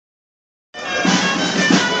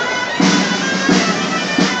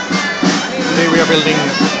building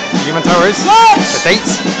human towers, the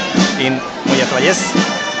dates in Mollet de Vallès.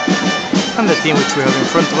 And the team which we have in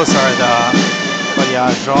front of us are the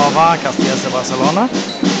Colla Jove de Barcelona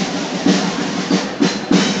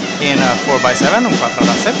in 4x7, un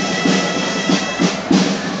 4x7.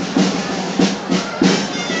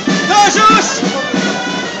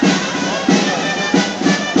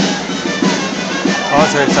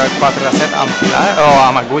 Also it's a 4x7 amb pilar, or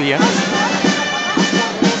amb agulla.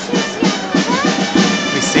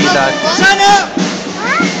 We see that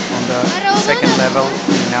on the second level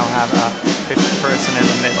we now have a fifth person in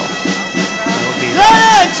the middle. It will be the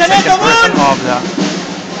second person of the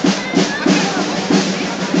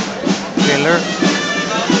pillar.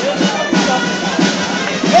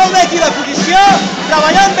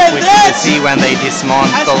 Which you see when they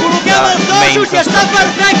dismantle the main construction.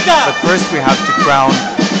 But first we have to crown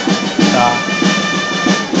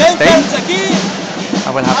the stage.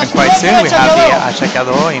 That will happen quite soon. We have the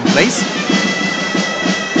aixecador in place.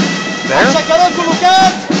 There.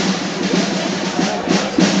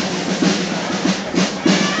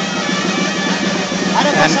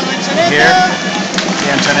 And here, the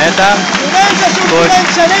enxaneta. Good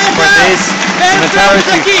for this cemetery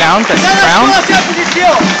to count as crown.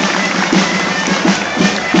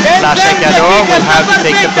 The aixecador will have to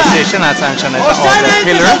take the position as enxaneta of the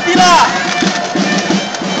pillar.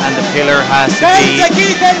 And the pillar has to be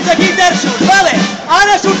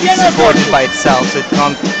supported by itself, so it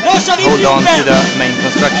can't hold on to the main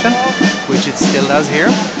construction, which it still does here.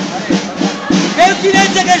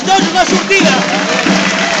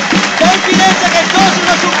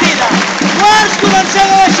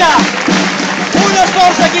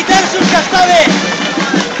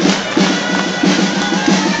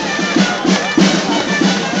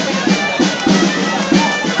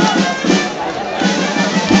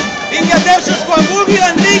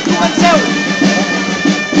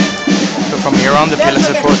 So from here on the pillar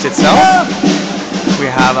supports itself. We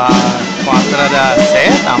have a quadra de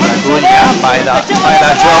set amb l'agulla by the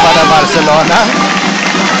Jove de Barcelona.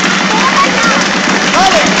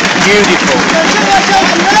 Beautiful.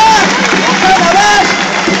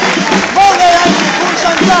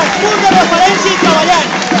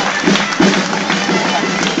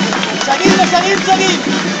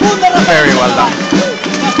 Very well done.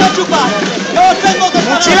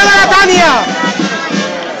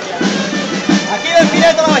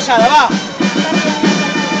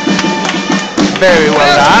 Very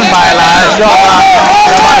well done by la Jove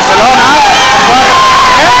de Barcelona.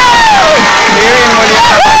 Here in Mollet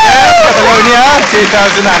de Vallès, Catalonia,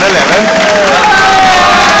 2011.